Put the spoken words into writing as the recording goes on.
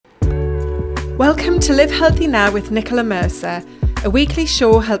Welcome to Live Healthy Now with Nicola Mercer, a weekly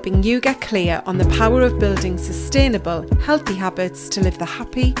show helping you get clear on the power of building sustainable, healthy habits to live the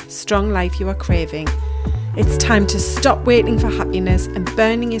happy, strong life you are craving. It's time to stop waiting for happiness and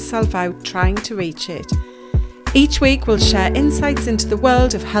burning yourself out trying to reach it. Each week we'll share insights into the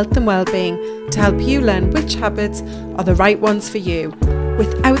world of health and well-being to help you learn which habits are the right ones for you,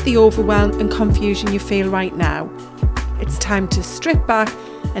 without the overwhelm and confusion you feel right now. It's time to strip back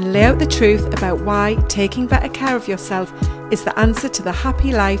and lay out the truth about why taking better care of yourself is the answer to the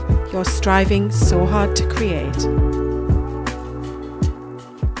happy life you're striving so hard to create.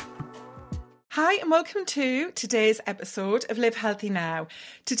 Hi and welcome to today's episode of Live Healthy Now.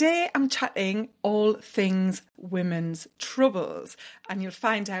 Today I'm chatting all things women's troubles, and you'll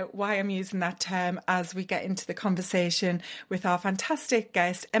find out why I'm using that term as we get into the conversation with our fantastic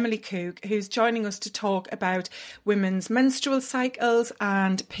guest Emily Cook, who's joining us to talk about women's menstrual cycles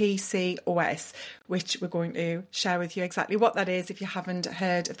and PCOS, which we're going to share with you exactly what that is if you haven't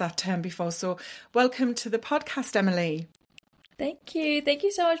heard of that term before. So welcome to the podcast, Emily. Thank you. Thank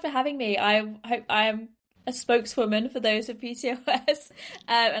you so much for having me. I hope I am a spokeswoman for those with PCOS,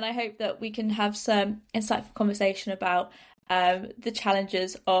 and I hope that we can have some insightful conversation about the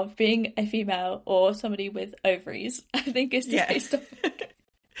challenges of being a female or somebody with ovaries, I think is today's topic.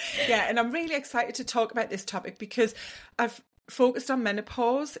 Yeah, and I'm really excited to talk about this topic because I've focused on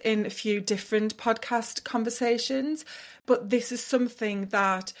menopause in a few different podcast conversations, but this is something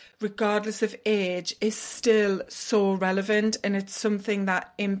that, regardless of age, is still so relevant, and it's something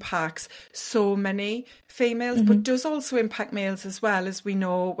that impacts so many females, but does also impact males as well, as we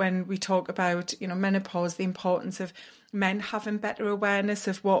know when we talk about, menopause, the importance of men having better awareness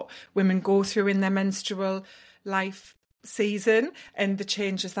of what women go through in their menstrual life season and the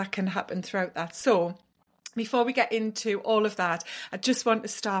changes that can happen throughout that. So before we get into all of that, I just want to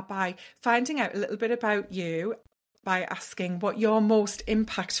start by finding out a little bit about you by asking what your most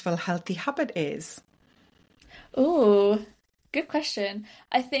impactful healthy habit is. Oh, good question.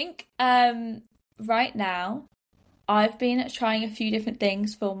 I think right now I've been trying a few different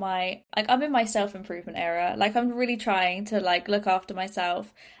things for I'm in my self-improvement era. I'm really trying to look after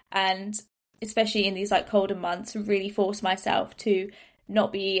myself, and especially in these colder months, really force myself to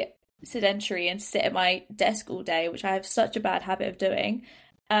not be sedentary and sit at my desk all day, which I have such a bad habit of doing.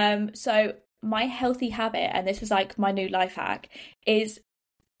 So my healthy habit, and this is my new life hack, is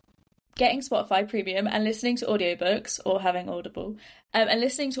getting Spotify Premium and listening to audiobooks, or having Audible, and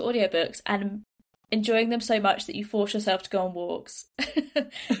listening to audiobooks and enjoying them so much that you force yourself to go on walks.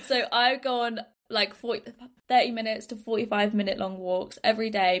 So I go on 30 minutes to 45-minute long walks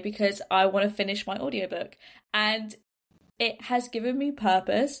every day because I want to finish my audiobook. And it has given me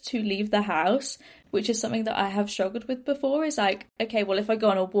purpose to leave the house, which is something that I have struggled with before. Is okay, well, if I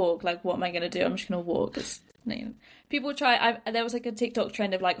go on a walk, what am I going to do? I'm just going to walk. People try. There was a TikTok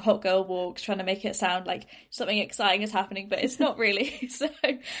trend of hot girl walks, trying to make it sound like something exciting is happening, but it's not really. So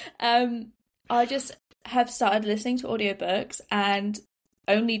I just have started listening to audiobooks and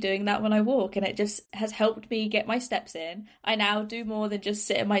only doing that when I walk, and it just has helped me get my steps in. I now do more than just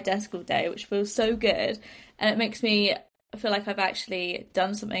sit at my desk all day, which feels so good, and it makes me feel like I've actually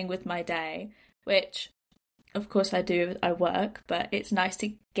done something with my day, which of course I do. I work, but it's nice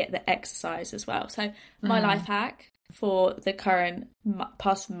to get the exercise as well. So my life hack for the current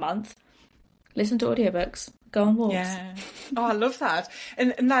past month: listen to audiobooks, go on walks. Yeah. Oh, I love that.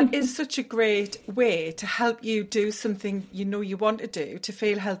 And that is such a great way to help you do something you want to do to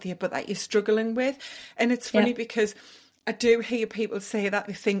feel healthier, but that you're struggling with. And it's funny because I do hear people say that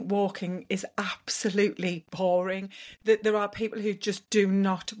they think walking is absolutely boring, that there are people who just do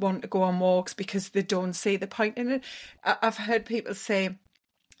not want to go on walks because they don't see the point in it. I've heard people say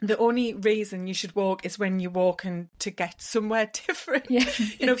the only reason you should walk is when you're walking to get somewhere different. Yeah.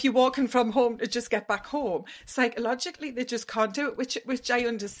 If you're walking from home to just get back home, psychologically they just can't do it, which I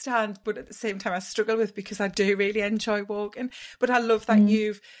understand, but at the same time I struggle with because I do really enjoy walking. But I love that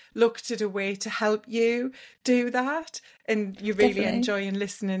you've looked at a way to help you do that, and you're really enjoying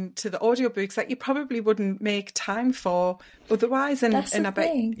listening to the audiobooks that you probably wouldn't make time for otherwise, and I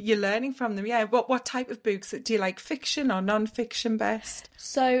bet you're learning from them. Yeah. What type of books do you like, fiction or non-fiction best?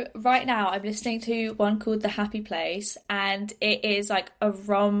 So right now I'm listening to one called The Happy Place, and it is a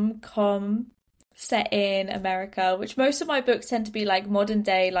rom-com set in America, which most of my books tend to be modern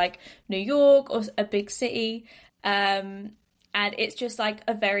day, New York or a big city. And it's just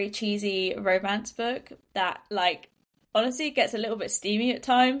a very cheesy romance book that honestly gets a little bit steamy at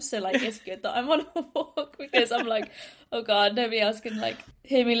times. So it's good that I'm on a walk because I'm oh God, nobody else can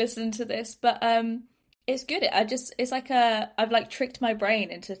hear me listen to this. But It's good. It's like I've like tricked my brain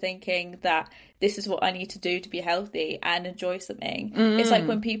into thinking that this is what I need to do to be healthy and enjoy something. It's like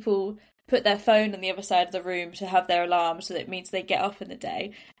when people put their phone on the other side of the room to have their alarm, so that it means they get up in the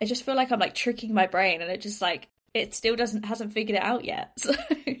day. I just feel like I'm like tricking my brain, and it just like it still hasn't figured it out yet. So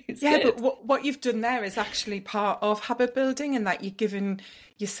yeah, good. but what you've done there is actually part of habit building, and that you're giving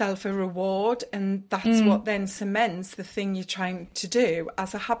yourself a reward, and that's what then cements the thing you're trying to do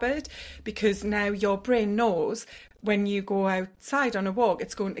as a habit, because now your brain knows when you go outside on a walk,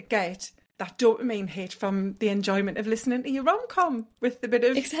 it's going to get that dopamine hit from the enjoyment of listening to your rom-com with a bit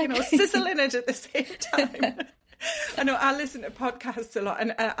of sizzle in it at the same time. I know I listen to podcasts a lot,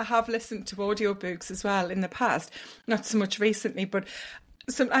 and I have listened to audiobooks as well in the past, not so much recently, but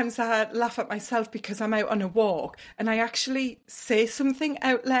sometimes I laugh at myself because I'm out on a walk and I actually say something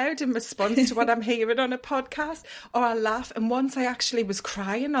out loud in response to what I'm hearing on a podcast, or I laugh. And once I actually was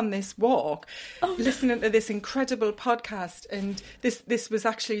crying on this walk, listening to this incredible podcast. And this was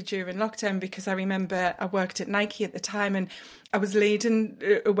actually during lockdown, because I remember I worked at Nike at the time, and I was leading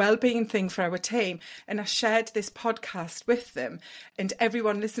a wellbeing thing for our team, and I shared this podcast with them, and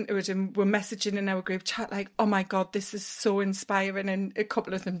everyone listened to it and were messaging in our group chat like, oh my God, this is so inspiring. And a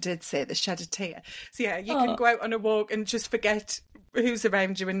couple of them did say they shed a tear. So yeah, you can go out on a walk and just forget who's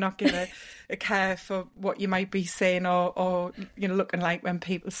around you and not give a care for what you might be saying or looking like when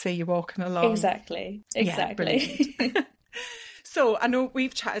people see you walking along. Exactly. Yeah, brilliant. So I know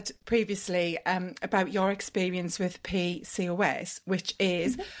we've chatted previously about your experience with PCOS, which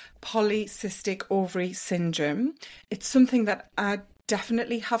is polycystic ovary syndrome. It's something that I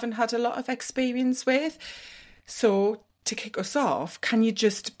definitely haven't had a lot of experience with. So to kick us off, can you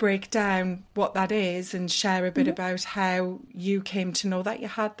just break down what that is and share a bit about how you came to know that you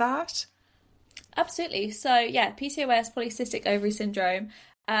had that? Absolutely. So yeah, PCOS, polycystic ovary syndrome,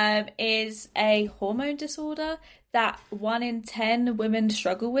 is a hormone disorder that 1 in 10 women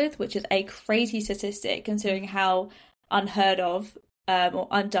struggle with, which is a crazy statistic considering how unheard of or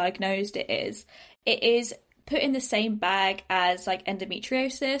undiagnosed it is. It is put in the same bag as like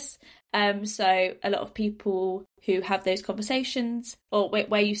endometriosis. So a lot of people who have those conversations, or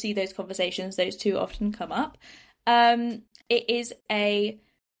where you see those conversations, those two often come up. It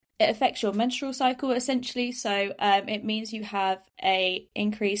affects your menstrual cycle essentially. So it means you have a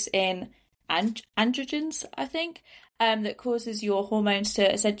increase in androgens, I think, that causes your hormones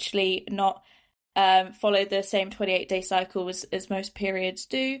to essentially not follow the same 28-day cycle as most periods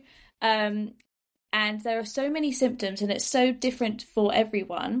do. And there are so many symptoms, and it's so different for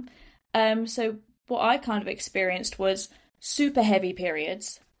everyone. So what I kind of experienced was super heavy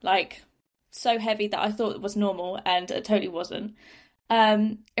periods, like so heavy that I thought it was normal, and it totally wasn't.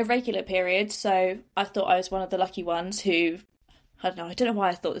 Irregular periods, so I thought I was one of the lucky ones who, I don't know why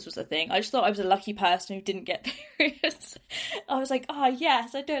I thought this was a thing. I just thought I was a lucky person who didn't get periods. I was like,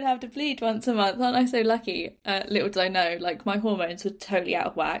 yes, I don't have to bleed once a month. Aren't I so lucky? Little did I know, like my hormones were totally out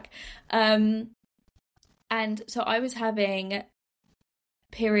of whack. And so I was having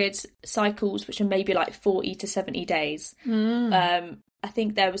periods cycles which are maybe like 40 to 70 days. I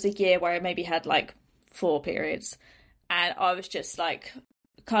think there was a year where I maybe had like 4 periods, and I was just like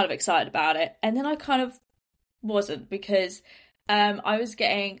kind of excited about it. And then I kind of wasn't, because I was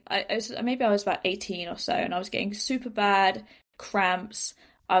maybe I was about 18 or so, and I was getting super bad cramps.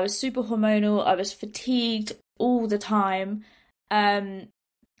 I was super hormonal. I was fatigued all the time.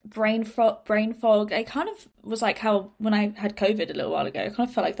 Brain fog. It kind of was like how when I had COVID a little while ago. It kind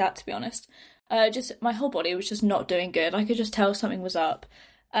of felt like that, to be honest. Just my whole body was just not doing good. I could just tell something was up.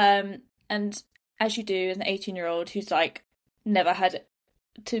 And as you do as an 18-year-old who's like never had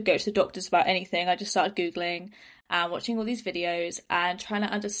to go to the doctors about anything, I just started Googling and watching all these videos and trying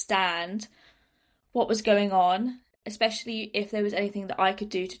to understand what was going on, especially if there was anything that I could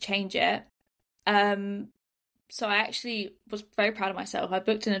do to change it. So I actually was very proud of myself. I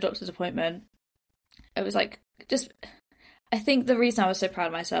booked in a doctor's appointment. It was like, I think the reason I was so proud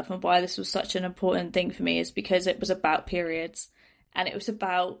of myself and why this was such an important thing for me is because it was about periods, and it was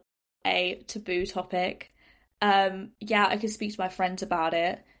about a taboo topic. I could speak to my friends about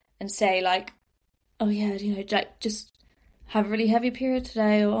it and say like, oh yeah, like just have a really heavy period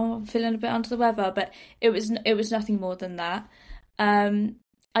today, or I'm feeling a bit under the weather. But it was nothing more than that.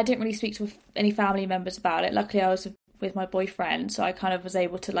 I didn't really speak to any family members about it. Luckily, I was with my boyfriend, so I kind of was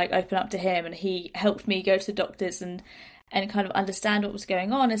able to like open up to him, and he helped me go to the doctors and kind of understand what was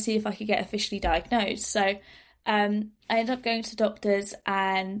going on and see if I could get officially diagnosed. So I ended up going to doctors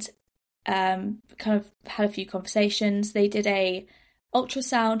and kind of had a few conversations. They did a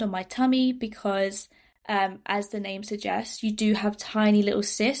ultrasound on my tummy because, as the name suggests, you do have tiny little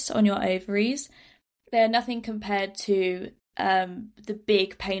cysts on your ovaries, they're nothing compared to the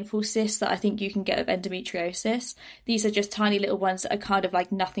big painful cysts that I think you can get of endometriosis. These are just tiny little ones that are kind of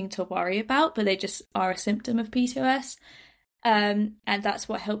like nothing to worry about, but they just are a symptom of PCOS. And that's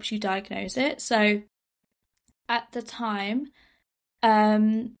what helps you diagnose it. So at the time,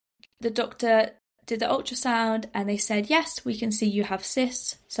 the doctor did the ultrasound and they said, yes, we can see you have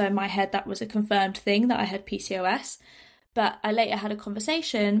cysts. So in my head, that was a confirmed thing that I had PCOS. But I later had a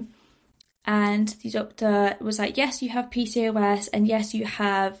conversation and the doctor was like, yes, you have PCOS, and yes, you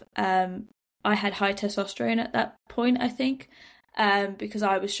have, I had high testosterone at that point, I think, because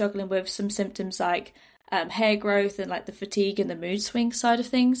I was struggling with some symptoms like hair growth and like the fatigue and the mood swing side of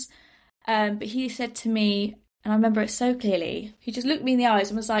things. But he said to me, and I remember it so clearly, he just looked me in the eyes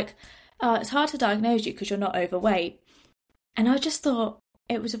and was like, oh, it's hard to diagnose you because you're not overweight. And I just thought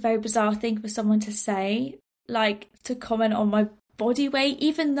it was a very bizarre thing for someone to say, like to comment on my body weight,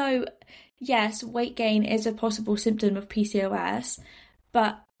 even though, yes, weight gain is a possible symptom of PCOS,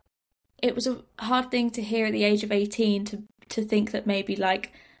 but it was a hard thing to hear at the age of 18 to think that maybe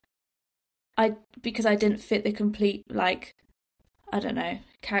like because I didn't fit the complete, like, I don't know,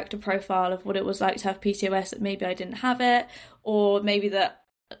 character profile of what it was like to have PCOS, that maybe I didn't have it, or maybe that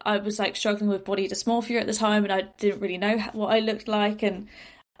I was like struggling with body dysmorphia at the time and I didn't really know what I looked like, and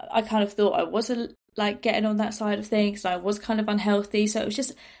I kind of thought I wasn't like getting on that side of things and I was kind of unhealthy. So it was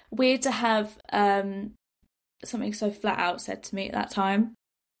just weird to have something so flat out said to me at that time.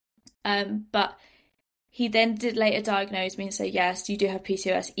 But he then did later diagnose me and say, yes, you do have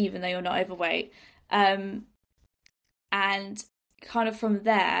PCOS even though you're not overweight. And kind of from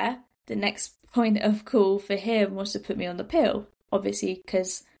there, the next point of call for him was to put me on the pill, obviously,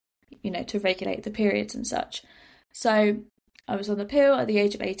 because, you know, to regulate the periods and such. So I was on the pill at the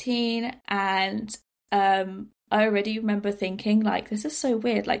age of 18, and I already remember thinking, like, this is so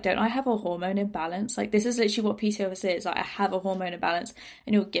weird. Like, don't I have a hormone imbalance? Like, this is literally what PCOS is. Like, I have a hormone imbalance,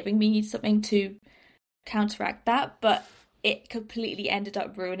 and you're giving me something to counteract that. But it completely ended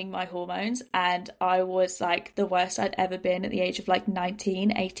up ruining my hormones, and I was like the worst I'd ever been at the age of like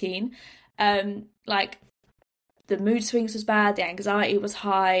 19, 18. Like, the mood swings was bad, the anxiety was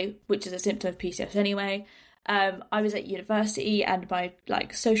high, which is a symptom of PCOS anyway. I was at university and my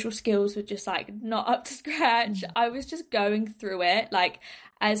like social skills were just like not up to scratch. I was just going through it like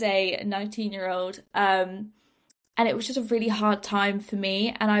as a 19-year-old, and it was just a really hard time for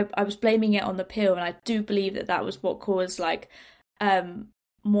me, and I was blaming it on the pill, and I do believe that was what caused like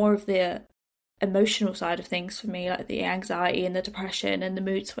more of the emotional side of things for me, like the anxiety and the depression and the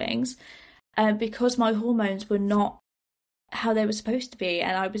mood swings, because my hormones were not how they were supposed to be,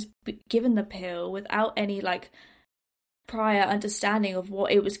 and I was given the pill without any like prior understanding of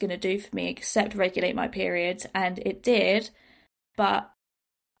what it was going to do for me except regulate my periods, and it did. But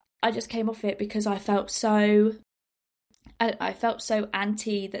I just came off it because I felt so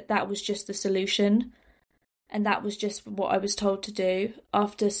anti that was just the solution, and that was just what I was told to do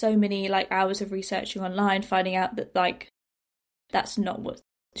after so many like hours of researching online, finding out that like that's not what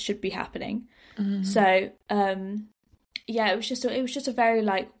should be happening. So yeah, it was just a very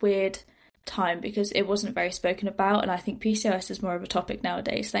like weird time because it wasn't very spoken about, and I think PCOS is more of a topic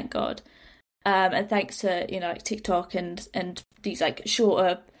nowadays, thank God. And thanks to, you know, like TikTok and these like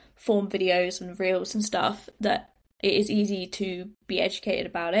shorter form videos and reels and stuff, that it is easy to be educated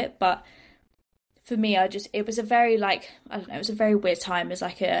about it. But for me, it was a very like, I don't know, it was a very weird time as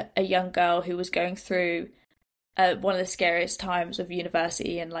like a young girl who was going through one of the scariest times of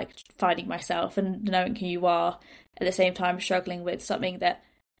university and like finding myself and knowing who you are, at the same time struggling with something that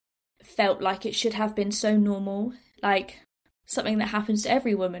felt like it should have been so normal, like something that happens to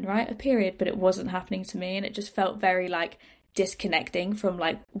every woman, right? A period, but it wasn't happening to me, and it just felt very like disconnecting from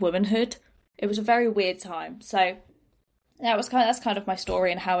like womanhood. It was a very weird time. So that's kind of my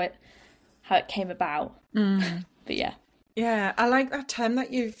story and how it came about. But yeah, I like that term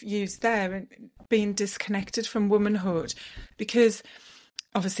that you've used there, being disconnected from womanhood, because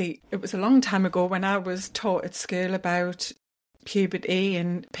obviously it was a long time ago when I was taught at school about puberty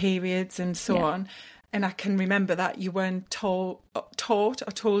and periods and so on, and I can remember that you weren't taught or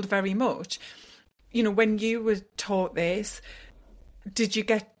told very much. You know, when you were taught this, did you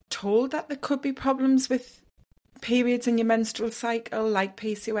get told that there could be problems with periods in your menstrual cycle, like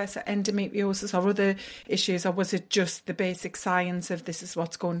PCOS or endometriosis or other issues, or was it just the basic science of this is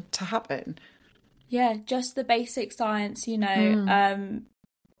what's going to happen? Yeah, just the basic science, you know.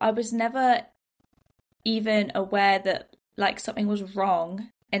 I was never even aware that like something was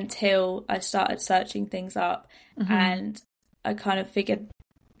wrong until I started searching things up, and I kind of figured,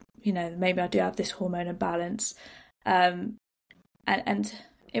 you know, maybe I do have this hormone imbalance. And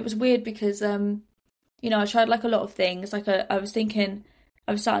it was weird because I tried like a lot of things. Like I was thinking,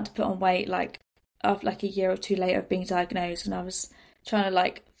 I was starting to put on weight like of like a year or two later of being diagnosed, and I was trying to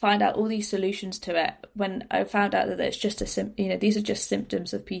like find out all these solutions to it when I found out that it's just these are just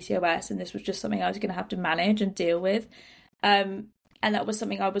symptoms of PCOS, and this was just something I was going to have to manage and deal with. And that was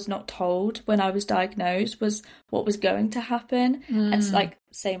something I was not told when I was diagnosed, was what was going to happen. And it's like,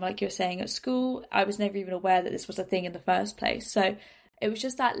 same like you're saying at school, I was never even aware that this was a thing in the first place. So it was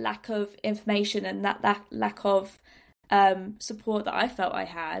just that lack of information and that lack of support that I felt I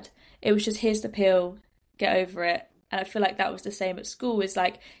had. It was just, here's the pill, get over it. And I feel like that was the same at school, is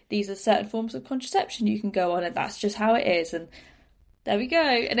like, these are certain forms of contraception you can go on, and that's just how it is. And there we go.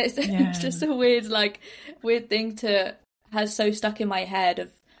 And it's just a weird thing to has so stuck in my head of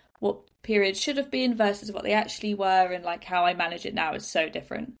what periods should have been versus what they actually were, and like how I manage it now is so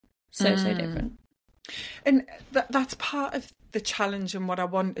different. So different. And that's part of the challenge, and what I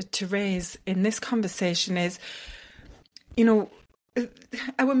wanted to raise in this conversation is,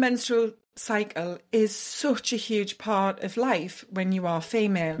 our menstrual cycle is such a huge part of life when you are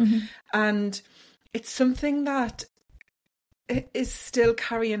female. And it's something that is still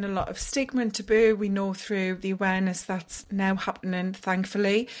carrying a lot of stigma and taboo. We know through the awareness that's now happening,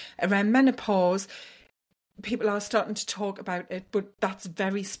 thankfully, around menopause, people are starting to talk about it, but that's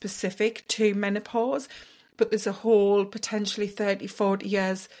very specific to menopause. But there's a whole potentially 30, 40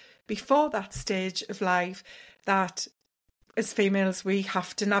 years before that stage of life that as females we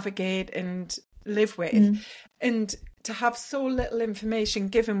have to navigate and live with. And to have so little information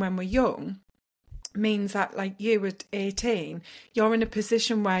given when we're young means that, like you at 18, you're in a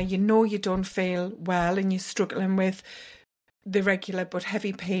position where you don't feel well and you're struggling with the regular but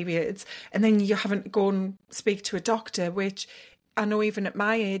heavy periods, and then you haven't to go and speak to a doctor, which I know even at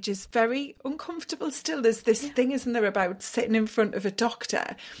my age is very uncomfortable still. There's this thing, isn't there, about sitting in front of a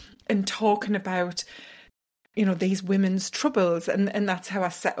doctor and talking about these women's troubles, and that's how I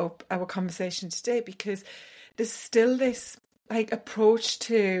set up our conversation today, because there's still this like approach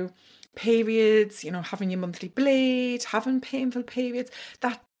to periods, having your monthly bleed, having painful periods,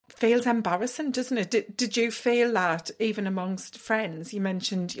 that feels embarrassing, doesn't it? Did you feel that even amongst friends? You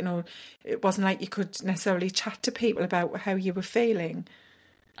mentioned, it wasn't like you could necessarily chat to people about how you were feeling.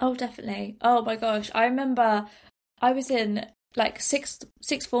 Oh, definitely. Oh my gosh. I remember I was in like sixth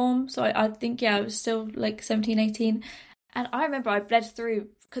form, so I think, I was still like 17, 18. And I remember I bled through,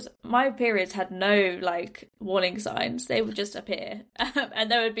 because my periods had no like warning signs. They would just appear and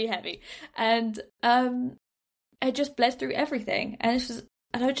they would be heavy. And I just bled through everything. And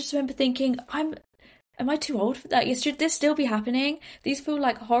I just remember thinking, am I too old for that? Should this still be happening? These feel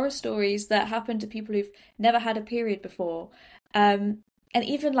like horror stories that happen to people who've never had a period before. And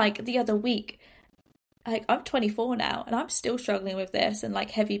even like the other week, like I'm 24 now and I'm still struggling with this, and like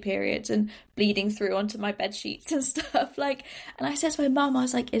heavy periods and bleeding through onto my bed sheets and stuff. Like, and I said to my mum, I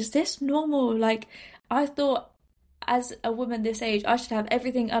was like, is this normal? Like, I thought as a woman this age, I should have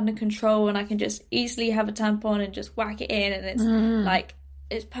everything under control and I can just easily have a tampon and just whack it in, and it's like,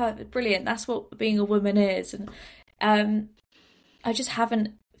 it's perfect, brilliant. That's what being a woman is. And I just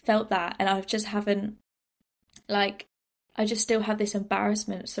haven't felt that, and I just haven't, like, I just still have this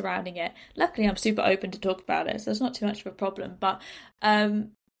embarrassment surrounding it. Luckily, I'm super open to talk about it, so it's not too much of a problem. But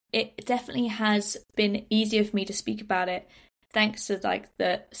it definitely has been easier for me to speak about it thanks to like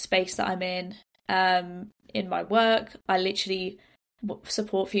the space that I'm in my work. I literally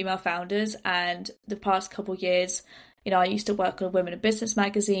support female founders, and the past couple of years, I used to work on Women in Business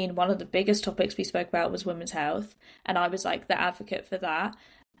magazine. One of the biggest topics we spoke about was women's health, and I was like the advocate for that.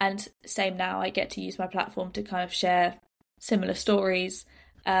 And same now, I get to use my platform to kind of share similar stories,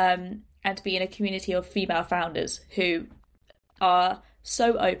 and to be in a community of female founders who are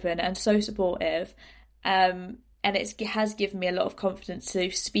so open and so supportive, and it has given me a lot of confidence to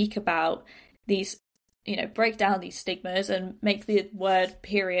speak about these, break down these stigmas and make the word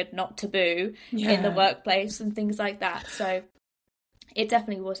period not taboo in the workplace and things like that. So it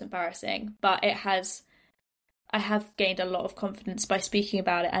definitely was embarrassing, but I have gained a lot of confidence by speaking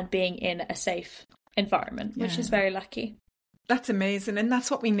about it and being in a safe environment, which is very lucky. That's amazing. And that's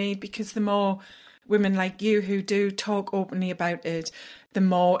what we need, because the more women like you who do talk openly about it, the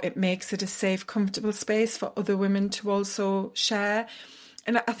more it makes it a safe, comfortable space for other women to also share.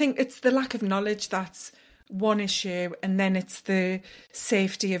 And I think it's the lack of knowledge that's one issue, and then it's the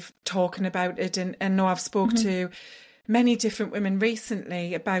safety of talking about it. And I know I've spoke to many different women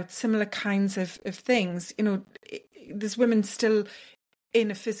recently about similar kinds of things. There's women still in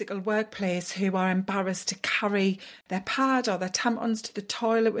a physical workplace who are embarrassed to carry their pad or their tampons to the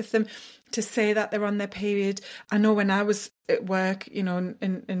toilet with them, to say that they're on their period. I know when I was at work, you know,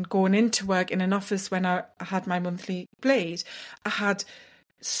 and going into work in an office when I had my monthly bleed, I had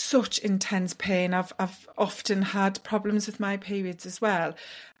such intense pain. I've often had problems with my periods as well.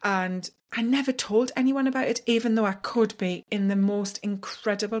 And I never told anyone about it, even though I could be in the most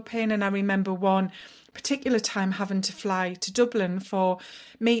incredible pain. And I remember one particular time having to fly to Dublin for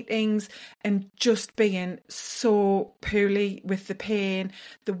meetings and just being so poorly with the pain,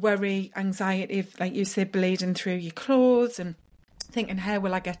 the worry, anxiety of, like you say, bleeding through your clothes, and thinking, how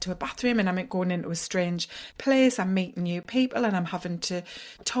will I get to a bathroom? And I'm going into a strange place, I'm meeting new people, and I'm having to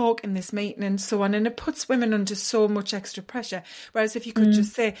talk in this meeting and so on. And it puts women under so much extra pressure. Whereas if you could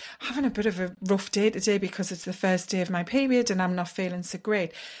just say, having a bit of a rough day today because it's the first day of my period and I'm not feeling so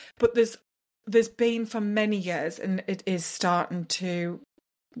great. But there's been for many years, and it is starting to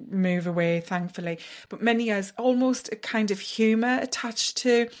move away, thankfully, but many years, almost a kind of humour attached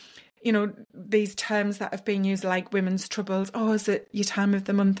to, you know, these terms that have been used, like women's troubles. Oh, is it your time of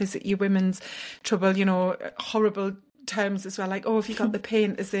the month? Is it your women's trouble? You know, horrible terms as well, like, oh, have you got the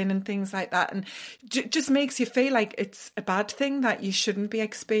painters in, and things like that. And just makes you feel like it's a bad thing, that you shouldn't be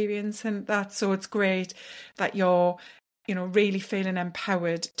experiencing that. So it's great that you're, you know, really feeling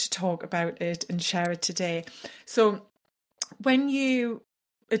empowered to talk about it and share it today. So when you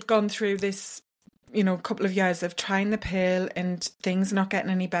had gone through this, you know, couple of years of trying the pill and things not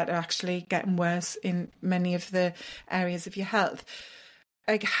getting any better, actually getting worse in many of the areas of your health,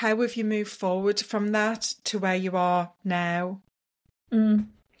 like, how have you moved forward from that to where you are now?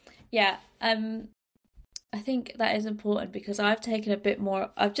 Yeah, I think that is important, because I've taken a bit more,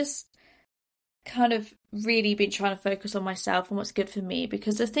 I've just kind of really been trying to focus on myself and what's good for me,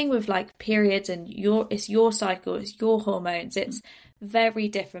 because the thing with like periods and it's your cycle, it's your hormones, it's very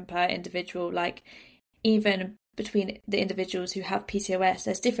different per individual. Like, even between the individuals who have PCOS,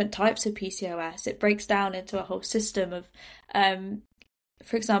 there's different types of PCOS. It breaks down into a whole system of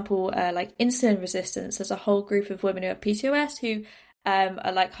for example, like insulin resistance. There's a whole group of women who have PCOS who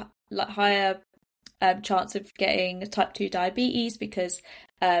are like higher chance of getting type 2 diabetes, because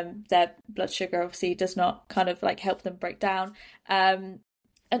their blood sugar obviously does not kind of like help them break down, and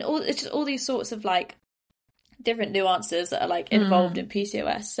it's just all these sorts of like different nuances that are like involved in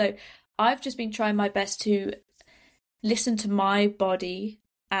PCOS. So I've just been trying my best to listen to my body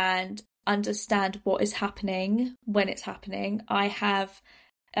and understand what is happening when it's happening. I have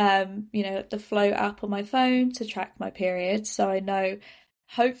the Flow app on my phone to track my periods, so I know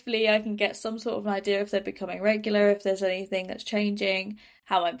hopefully I can get some sort of an idea if they're becoming regular, if there's anything that's changing,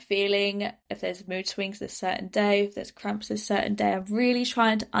 how I'm feeling, if there's mood swings this certain day, if there's cramps this certain day. I'm really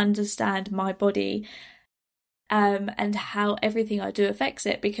trying to understand my body and how everything I do affects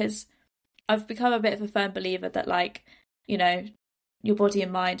it, because I've become a bit of a firm believer that, like, you know, your body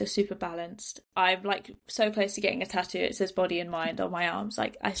and mind are super balanced. I'm like so close to getting a tattoo. It says body and mind on my arms.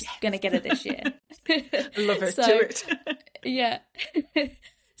 Like, I'm going to get it this year. Love it. Do it. Yeah.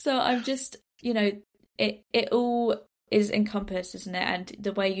 So I'm just, you know, it all is encompassed, isn't it? And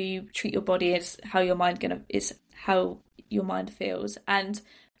the way you treat your body is how your mind is how your mind feels, and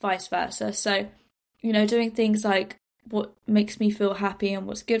vice versa. So, you know, doing things like what makes me feel happy and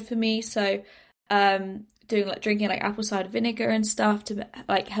what's good for me. So, doing like drinking like apple cider vinegar and stuff to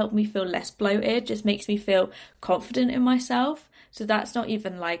like help me feel less bloated, just makes me feel confident in myself. So that's not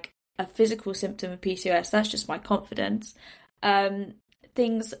even like a physical symptom of PCOS, that's just my confidence.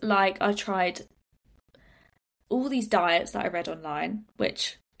 Things like I tried all these diets that I read online,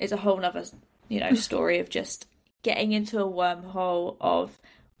 which is a whole nother, you know, story of just getting into a wormhole of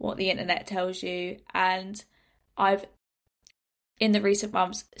what the internet tells you. And I've, in the recent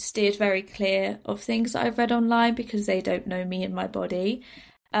months, steered very clear of things that I've read online, because they don't know me and my body.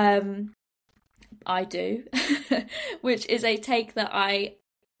 I do, which is a take that I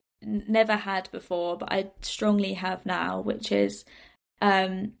never had before, but I strongly have now, which is,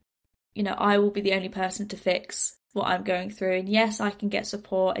 you know, I will be the only person to fix what I'm going through. And yes, I can get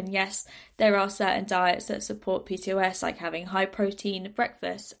support. And yes, there are certain diets that support PCOS, like having high protein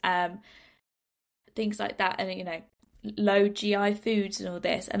breakfast, things like that. And, you know, low GI foods and all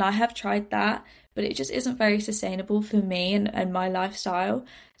this. And I have tried that, but it just isn't very sustainable for me and my lifestyle.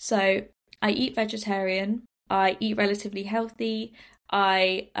 So I eat vegetarian. I eat relatively healthy.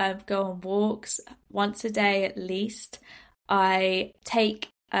 I go on walks once a day at least. I take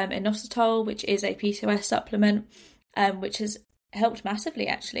inositol, which is a PCOS supplement, which has helped massively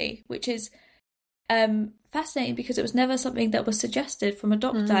actually, which is fascinating because it was never something that was suggested from a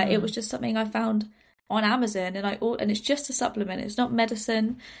doctor. It was just something I found on Amazon, and it's just a supplement. It's not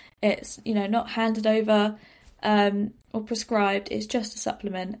medicine. It's, not handed over or prescribed. It's just a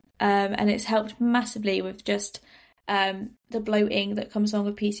supplement, and it's helped massively with just the bloating that comes along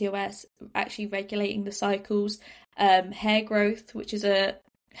with PCOS, actually regulating the cycles, hair growth, which is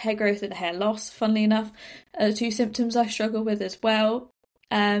hair growth and hair loss, funnily enough, are two symptoms I struggle with as well,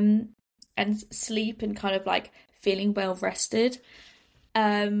 and sleep and kind of like feeling well rested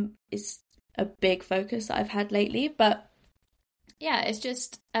is a big focus that I've had lately. But yeah, it's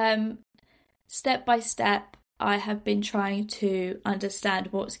just step by step I have been trying to understand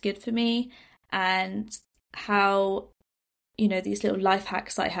what's good for me, and how, these little life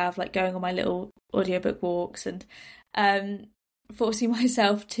hacks I have, like going on my little audiobook walks and forcing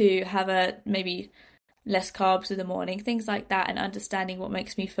myself to have maybe less carbs in the morning, things like that, and understanding what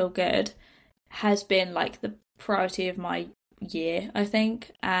makes me feel good has been like the priority of my year, I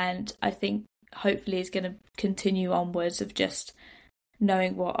think. And I think hopefully is going to continue onwards of just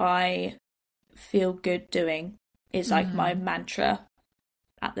knowing what I feel good doing is like my mantra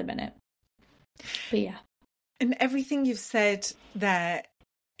at the minute. But yeah. And everything you've said there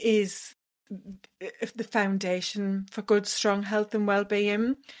is the foundation for good, strong health and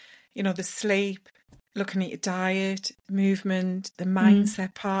well-being. The sleep, looking at your diet, movement, the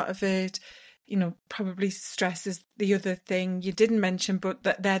mindset part of it. Probably stress is the other thing you didn't mention, but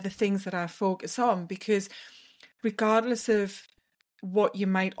they're the things that I focus on, because regardless of what you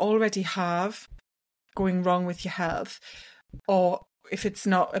might already have going wrong with your health, or if it's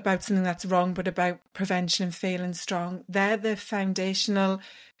not about something that's wrong, but about prevention and feeling strong, they're the foundational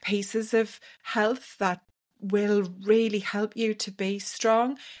pieces of health that will really help you to be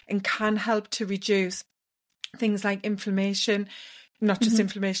strong and can help to reduce things like inflammation, not just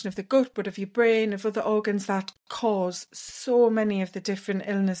inflammation of the gut, but of your brain, of other organs that cause so many of the different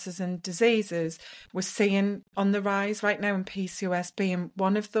illnesses and diseases we're seeing on the rise right now, and PCOS being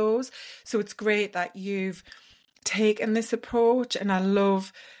one of those. So it's great that you've taken this approach, and I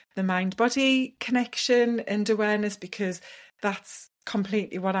love the mind-body connection and awareness, because that's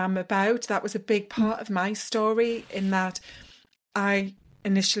completely what I'm about. That was a big part of my story, in that I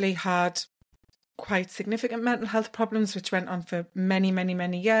initially had quite significant mental health problems, which went on for many, many,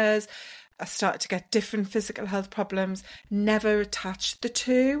 many years. I started to get different physical health problems, never attached the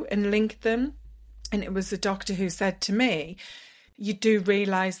two and linked them. And it was a doctor who said to me, you do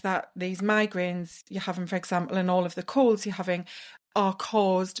realise that these migraines you're having, for example, and all of the colds you're having are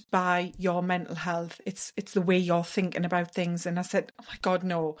caused by your mental health. It's the way you're thinking about things. And I said, oh my God,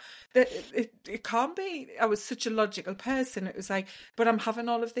 no, it can't be. I was such a logical person. It was like, but I'm having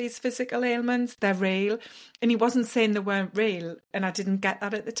all of these physical ailments, they're real. And he wasn't saying they weren't real. And I didn't get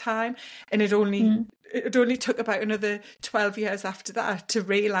that at the time. And it only took about another 12 years after that to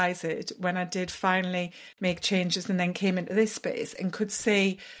realise it, when I did finally make changes and then came into this space and could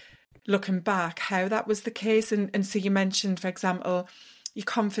see, looking back, how that was the case. And so you mentioned, for example, your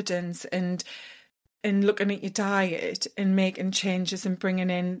confidence and looking at your diet and making changes and bringing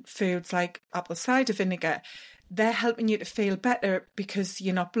in foods like apple cider vinegar. They're helping you to feel better because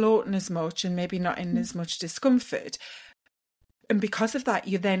you're not bloating as much and maybe not in as much discomfort. And because of that,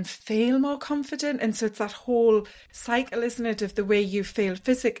 you then feel more confident. And so it's that whole cycle, isn't it, of the way you feel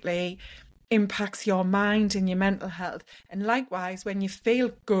physically impacts your mind and your mental health. And likewise, when you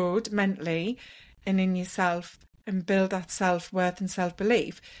feel good mentally and in yourself and build that self-worth and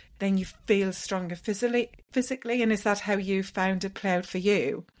self-belief, then you feel stronger physically. And is that how you found it play out for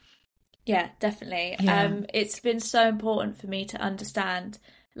you? Yeah, definitely. Yeah. It's been so important for me to understand,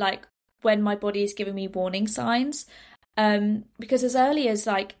 like, when my body is giving me warning signs. Because as early as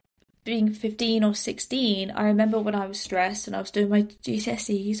like being 15 or 16, I remember when I was stressed and I was doing my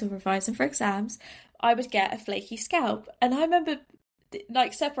GCSEs or revising for exams, I would get a flaky scalp. And I remember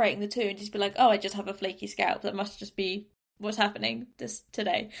like separating the two and just be like, oh, I just have a flaky scalp. That must just be what's happening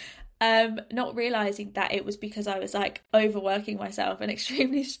today. Not realising that it was because I was like overworking myself and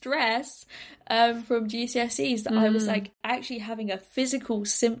extremely stressed from GCSEs, that I was like actually having a physical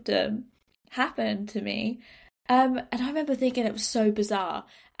symptom happen to me. And I remember thinking it was so bizarre,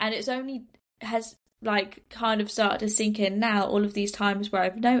 and it's only has like kind of started to sink in now, all of these times where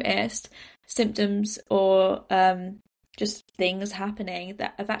I've noticed symptoms or just things happening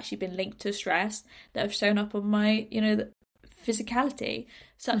that have actually been linked to stress that have shown up on my, the physicality,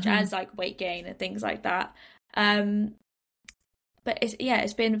 such as like weight gain and things like that. But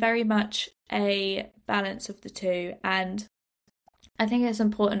it's been very much a balance of the two, and I think it's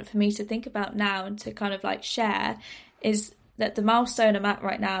important for me to think about now and to kind of like share is that the milestone I'm at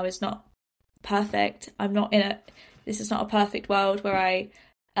right now is not perfect. This is not a perfect world where I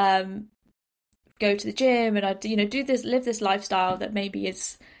go to the gym and I'd, live this lifestyle that maybe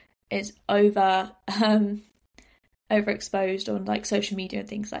is overexposed on like social media and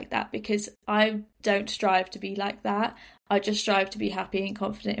things like that, because I don't strive to be like that. I just strive to be happy and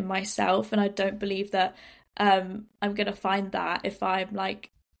confident in myself, and I don't believe that I'm gonna find that if I'm like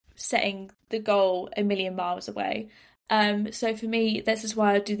setting the goal a million miles away. So for me, this is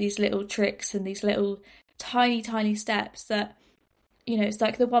why I do these little tricks and these little tiny steps that, it's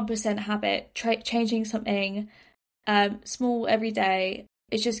like the 1% habit, changing something small every day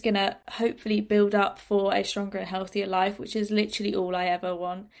is just gonna hopefully build up for a stronger and healthier life, which is literally all I ever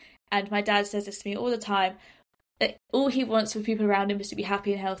want. And my dad says this to me all the time. All he wants for people around him is to be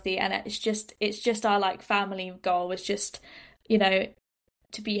happy and healthy, and it's just our like family goal. It's just,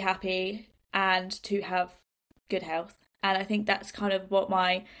 to be happy and to have good health. And I think that's kind of what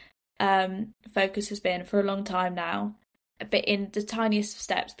my focus has been for a long time now, but in the tiniest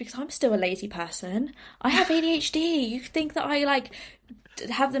steps, because I'm still a lazy person. I have ADHD. You think that I like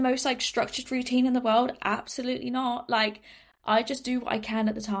have the most like structured routine in the world? Absolutely not. Like, I just do what I can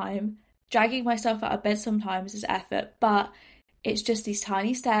at the time. Dragging myself out of bed sometimes is effort, but it's just these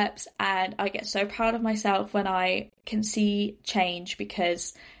tiny steps, and I get so proud of myself when I can see change,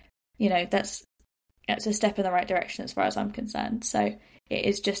 because that's a step in the right direction as far as I'm concerned. So it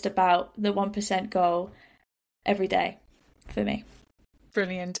is just about the 1% goal every day for me.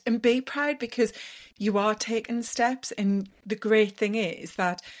 Brilliant. And be proud, because you are taking steps, and the great thing is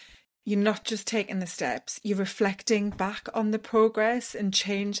that you're not just taking the steps, you're reflecting back on the progress and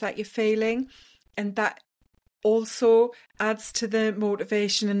change that you're feeling, and that also adds to the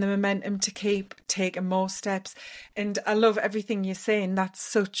motivation and the momentum to keep taking more steps. And I love everything you're saying. That's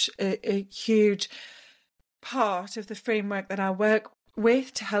such a huge part of the framework that I work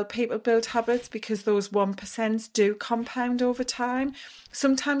with to help people build habits, because those 1% do compound over time.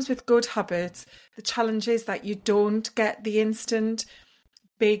 Sometimes with good habits, the challenge is that you don't get the instant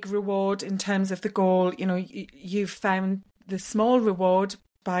big reward in terms of the goal. You've found the small reward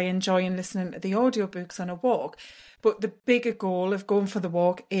by enjoying listening to the audiobooks on a walk, but the bigger goal of going for the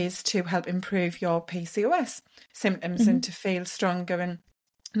walk is to help improve your PCOS symptoms and to feel stronger and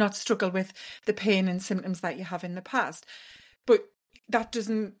not struggle with the pain and symptoms that you have in the past. But that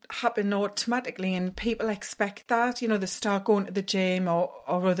doesn't happen automatically, and people expect that, they start going to the gym or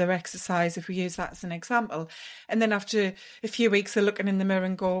other exercise, if we use that as an example, and then after a few weeks they're looking in the mirror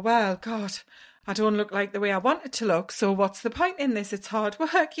and go, well, God, I don't look like the way I wanted to look, so what's the point in this? It's hard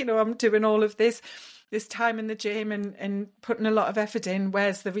work, I'm doing all of this time in the gym and putting a lot of effort in,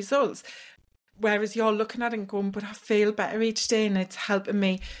 where's the results? Whereas you're looking at it and going, but I feel better each day, and it's helping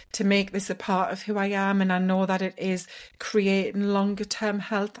me to make this a part of who I am, and I know that it is creating longer term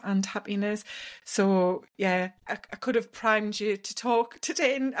health and happiness. So yeah, I could have primed you to talk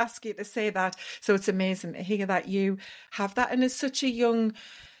today and ask you to say that. So it's amazing to hear that you have that, and as such a young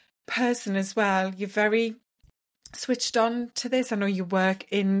person as well, you're very switched on to this. I know you work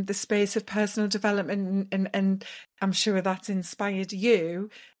in the space of personal development, and I'm sure that's inspired you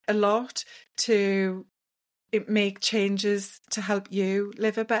a lot to make changes to help you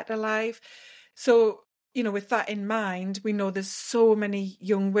live a better life. So, with that in mind, we know there's so many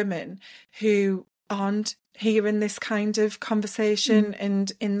young women who aren't hearing this kind of conversation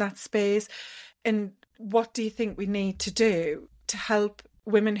and in that space. And what do you think we need to do to help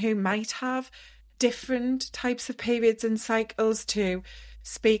women who might have different types of periods and cycles to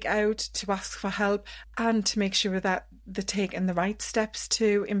speak out, to ask for help, and to make sure that they're taking the right steps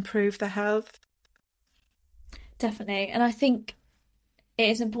to improve their health? Definitely. And I think it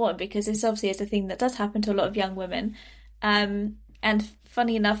is important, because this obviously is a thing that does happen to a lot of young women. And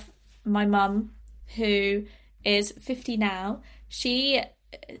funny enough, my mum, who is 50 now, she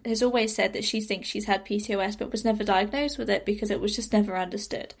has always said that she thinks she's had PCOS but was never diagnosed with it because it was just never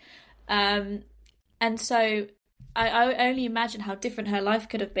understood. And so I only imagine how different her life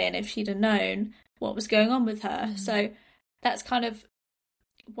could have been if she'd have known what was going on with her. So that's kind of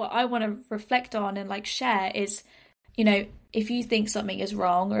what I want to reflect on and like share is, if you think something is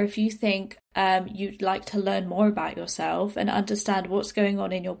wrong, or if you think you'd like to learn more about yourself and understand what's going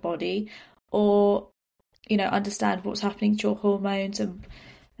on in your body, or understand what's happening to your hormones, and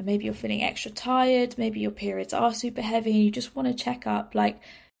maybe you're feeling extra tired, maybe your periods are super heavy and you just want to check up, like,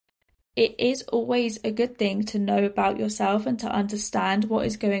 it is always a good thing to know about yourself and to understand what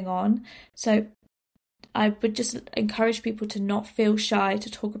is going on. So I would just encourage people to not feel shy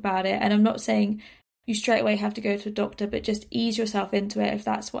to talk about it. And I'm not saying you straight away have to go to a doctor, but just ease yourself into it if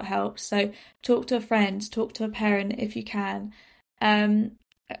that's what helps. So talk to a friend, talk to a parent if you can.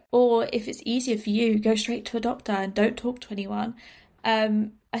 Or if it's easier for you, go straight to a doctor and don't talk to anyone.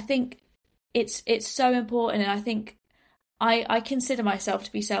 I think it's so important. And I think I consider myself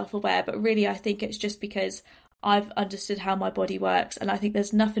to be self-aware, but really I think it's just because I've understood how my body works, and I think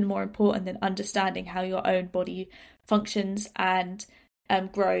there's nothing more important than understanding how your own body functions and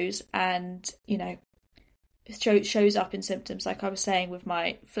grows, and shows up in symptoms, like I was saying with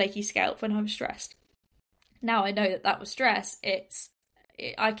my flaky scalp when I'm stressed. Now I know that was stress.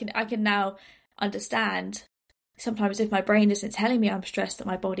 I can now understand sometimes if my brain isn't telling me I'm stressed, that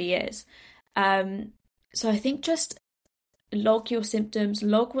my body is. So I think just log your symptoms,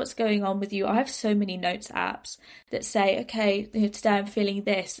 log what's going on with you. I have so many notes apps that say, okay, today I'm feeling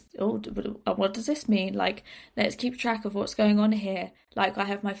this. Oh, what does this mean? Like, let's keep track of what's going on here. Like, I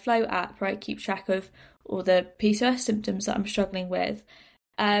have my Flow app where I keep track of all the PCOS symptoms that I'm struggling with.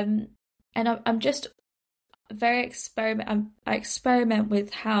 And I'm just very I experiment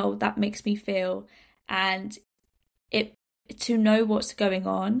with how that makes me feel, and to know what's going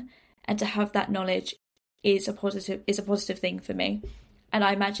on and to have that knowledge is a positive thing for me. And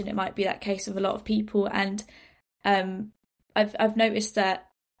I imagine it might be that case of a lot of people. And I've noticed that,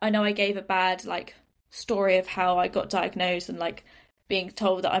 I know I gave a bad story of how I got diagnosed, and being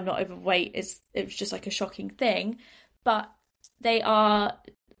told that I'm not overweight it was just a shocking thing. But they are,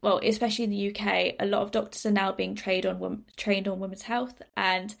 well, especially in the UK, a lot of doctors are now being trained on women's health.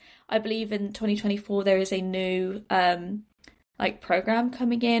 And I believe in 2024 there is a new program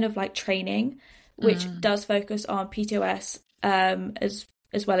coming in of training, which does focus on PCOS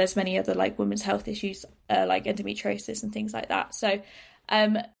as well as many other women's health issues like endometriosis and things like that. So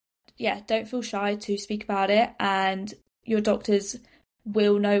don't feel shy to speak about it, and your doctors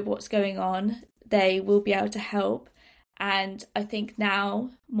will know what's going on. They will be able to help. And I think now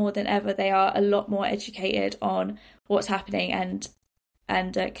more than ever they are a lot more educated on what's happening, and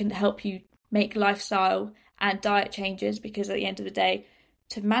can help you make lifestyle and diet changes, because at the end of the day,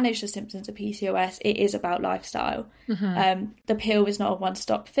 to manage the symptoms of PCOS, it is about lifestyle. The pill is not a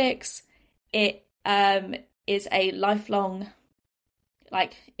one-stop fix. It is a lifelong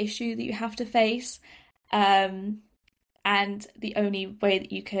issue that you have to face, and the only way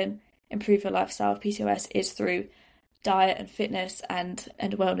that you can improve your lifestyle of PCOS is through diet and fitness and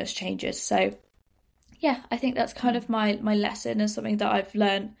wellness changes. So yeah, I think that's kind of my lesson, and something that I've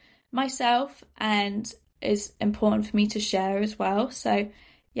learned myself and is important for me to share as well. So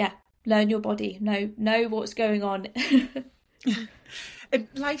yeah, learn your body, know what's going on.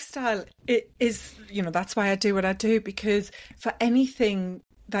 Lifestyle, it is, that's why I do what I do, because for anything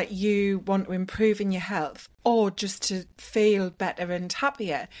that you want to improve in your health, or just to feel better and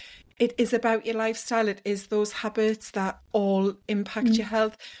happier, it is about your lifestyle. It is those habits that all impact your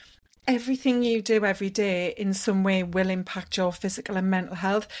health. Everything you do every day in some way will impact your physical and mental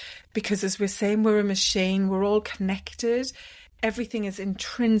health, because as we're saying, we're a machine, we're all connected, everything is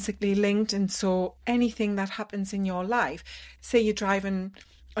intrinsically linked. And so anything that happens in your life, say you're driving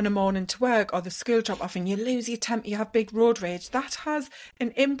on a morning to work or the school drop off and you lose your temper, you have big road rage, that has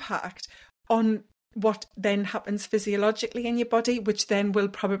an impact on what then happens physiologically in your body, which then will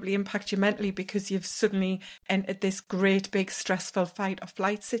probably impact you mentally, because you've suddenly entered this great big stressful fight or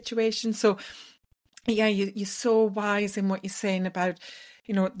flight situation. So yeah, you're so wise in what you're saying about,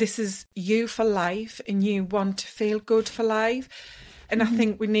 this is you for life, and you want to feel good for life. And I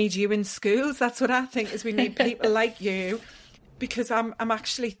think we need you in schools. That's what I think, is we need people like you, because I'm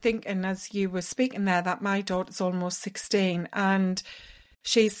actually thinking, as you were speaking there, that my daughter's almost 16 and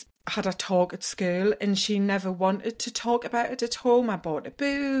she's had a talk at school, and she never wanted to talk about it at home. I bought a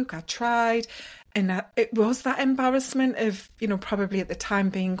book, I tried, and it was that embarrassment of, probably at the time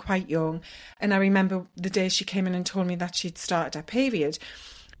being quite young. And I remember the day she came in and told me that she'd started her period.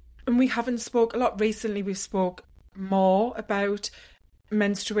 And we haven't spoke a lot recently. We've spoke more about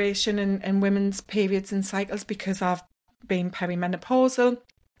menstruation and women's periods and cycles, because I've been perimenopausal.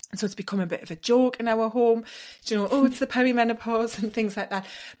 So it's become a bit of a joke in our home, oh, it's the perimenopause and things like that.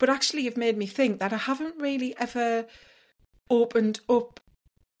 But actually, you've made me think that I haven't really ever opened up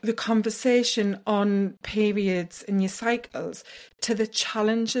the conversation on periods and your cycles to the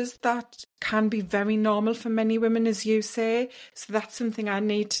challenges that can be very normal for many women, as you say. So that's something I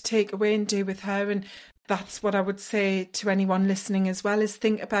need to take away and do with her. And that's what I would say to anyone listening as well, is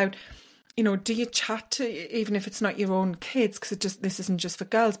think about, do you chat to, even if it's not your own kids, because this isn't just for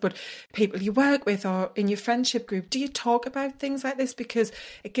girls, but people you work with or in your friendship group, do you talk about things like this? Because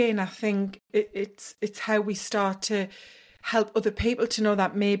again, I think it's how we start to help other people to know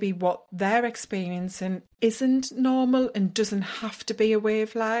that maybe what they're experiencing isn't normal and doesn't have to be a way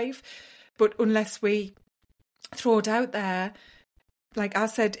of life. But unless we throw it out there, like I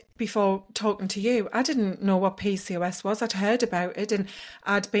said before talking to you, I didn't know what PCOS was. I'd heard about it, and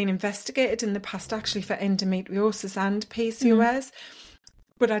I'd been investigated in the past actually for endometriosis and PCOS,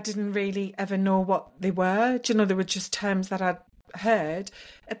 but I didn't really ever know what they were. Do you know, they were just terms that I'd heard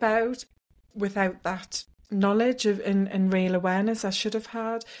about without that knowledge and real awareness I should have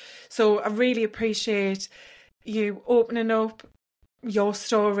had. So I really appreciate you opening up your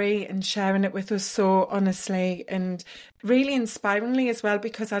story and sharing it with us so honestly and really inspiringly as well,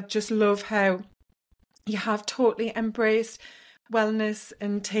 because I just love how you have totally embraced wellness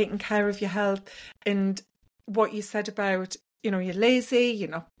and taking care of your health, and what you said about, you know, you're lazy, you're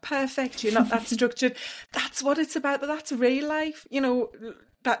not perfect, you're not that structured. That's what it's about, but that's real life. You know,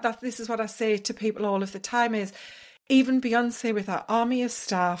 that this is what I say to people all of the time is, even Beyonce with her army of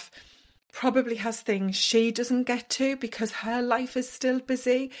staff probably has things she doesn't get to because her life is still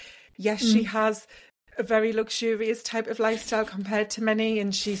busy. Yes, she has a very luxurious type of lifestyle compared to many,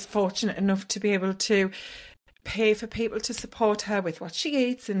 and she's fortunate enough to be able to pay for people to support her with what she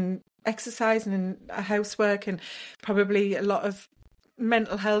eats and exercise and housework, and probably a lot of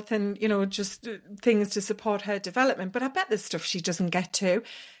mental health and, you know, just things to support her development. But I bet there's stuff she doesn't get to.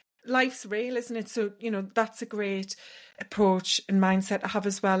 Life's real, isn't it? So, you know, that's a great approach and mindset to have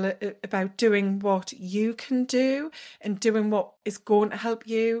as well, about doing what you can do and doing what is going to help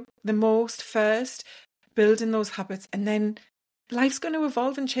you the most first, building those habits, and then life's going to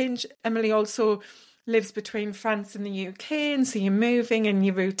evolve and change. Emily also lives between France and the UK, and so you're moving and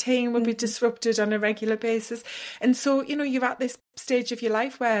your routine will be disrupted on a regular basis. And so, you know, you're at this stage of your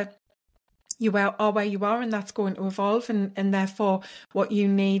life where you are where you are, and that's going to evolve, and therefore what you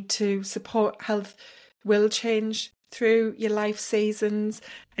need to support health will change through your life seasons,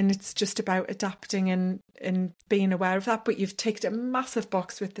 and it's just about adapting and being aware of that. But you've ticked a massive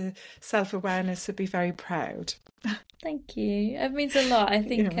box with the self-awareness, so be very proud. Thank you. It means a lot. I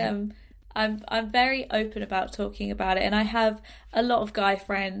think I'm very open about talking about it, and I have a lot of guy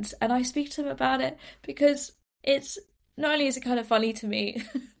friends, and I speak to them about it because it's not only is it kind of funny to me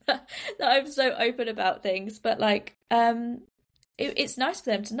that I'm so open about things, but like it's nice for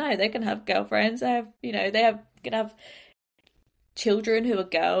them to know they can have girlfriends. They have, you know, can have children who are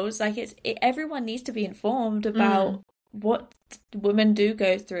girls. Like everyone needs to be informed about what women do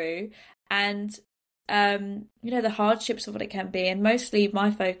go through, and you know, the hardships of what it can be. And mostly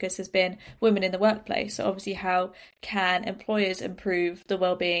my focus has been women in the workplace. So obviously, how can employers improve the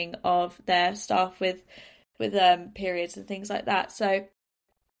well-being of their staff with periods and things like that. So,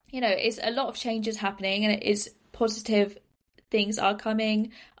 you know, it's a lot of changes happening, and it is positive. Things are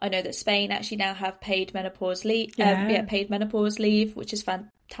coming. I know that Spain actually now have paid menopause leave, paid menopause leave, which is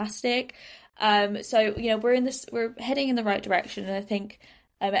fantastic. So, you know, we're heading in the right direction, and I think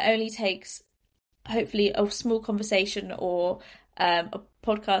it only takes hopefully a small conversation or a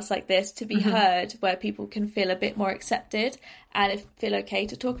podcast like this to be heard, where people can feel a bit more accepted and feel okay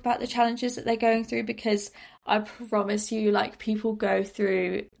to talk about the challenges that they're going through, because I promise you, like, people go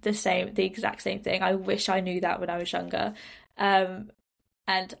through the exact same thing. I wish I knew that when I was younger.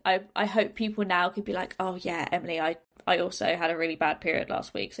 And I hope people now could be like, oh yeah, Emily, I also had a really bad period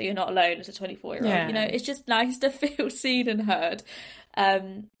last week, so you're not alone as a 24-year-old. Yeah. You know, it's just nice to feel seen and heard.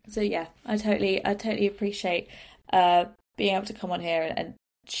 So yeah, I totally appreciate being able to come on here and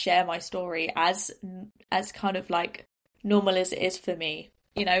share my story as kind of like normal as it is for me.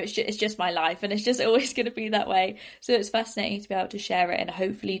 You know, it's just my life, and it's just always going to be that way. So it's fascinating to be able to share it and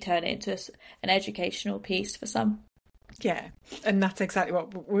hopefully turn it into an educational piece for some. Yeah, and that's exactly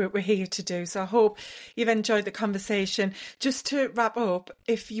what we're here to do. So I hope you've enjoyed the conversation. Just to wrap up,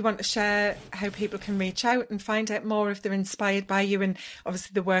 if you want to share how people can reach out and find out more if they're inspired by you, and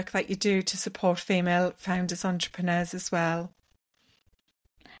obviously the work that you do to support female founders, entrepreneurs as well.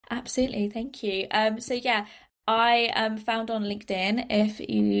 Absolutely, thank you. So yeah, I am found on LinkedIn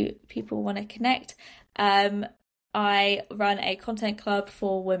if people want to connect. I run a content club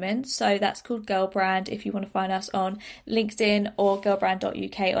for women, so that's called Girl Brand. If you want to find us on LinkedIn or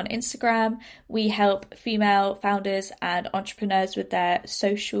girlbrand.uk on Instagram, we help female founders and entrepreneurs with their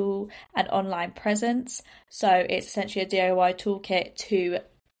social and online presence. So it's essentially a DIY toolkit to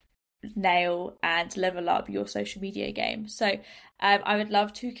nail and level up your social media game. So I would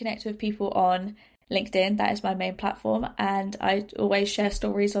love to connect with people on LinkedIn. That is my main platform, and I always share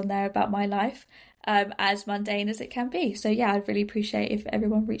stories on there about my life. As mundane as it can be. So yeah, I'd really appreciate if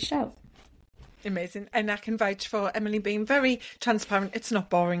everyone reached out. Amazing. And I can vouch for Emily being very transparent. It's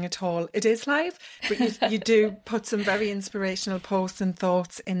not boring at all. It is live, but you do put some very inspirational posts and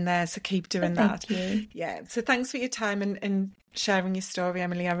thoughts in there. So keep doing that. Thank you. Yeah. So thanks for your time and sharing your story,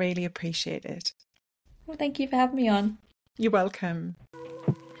 Emily. I really appreciate it. Well, thank you for having me on. You're welcome.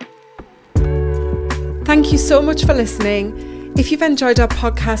 Thank you so much for listening. If you've enjoyed our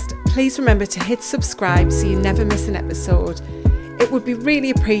podcast, please remember to hit subscribe so you never miss an episode. It would be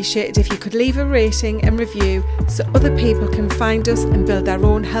really appreciated if you could leave a rating and review so other people can find us and build their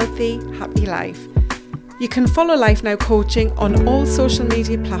own healthy, happy life. You can follow Life Now Coaching on all social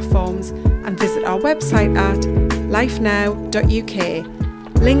media platforms and visit our website at lifenow.uk.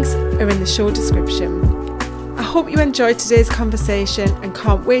 Links are in the show description. I hope you enjoyed today's conversation and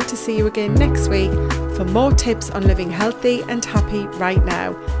can't wait to see you again next week for more tips on living healthy and happy right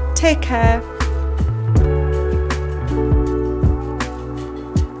now. Take care.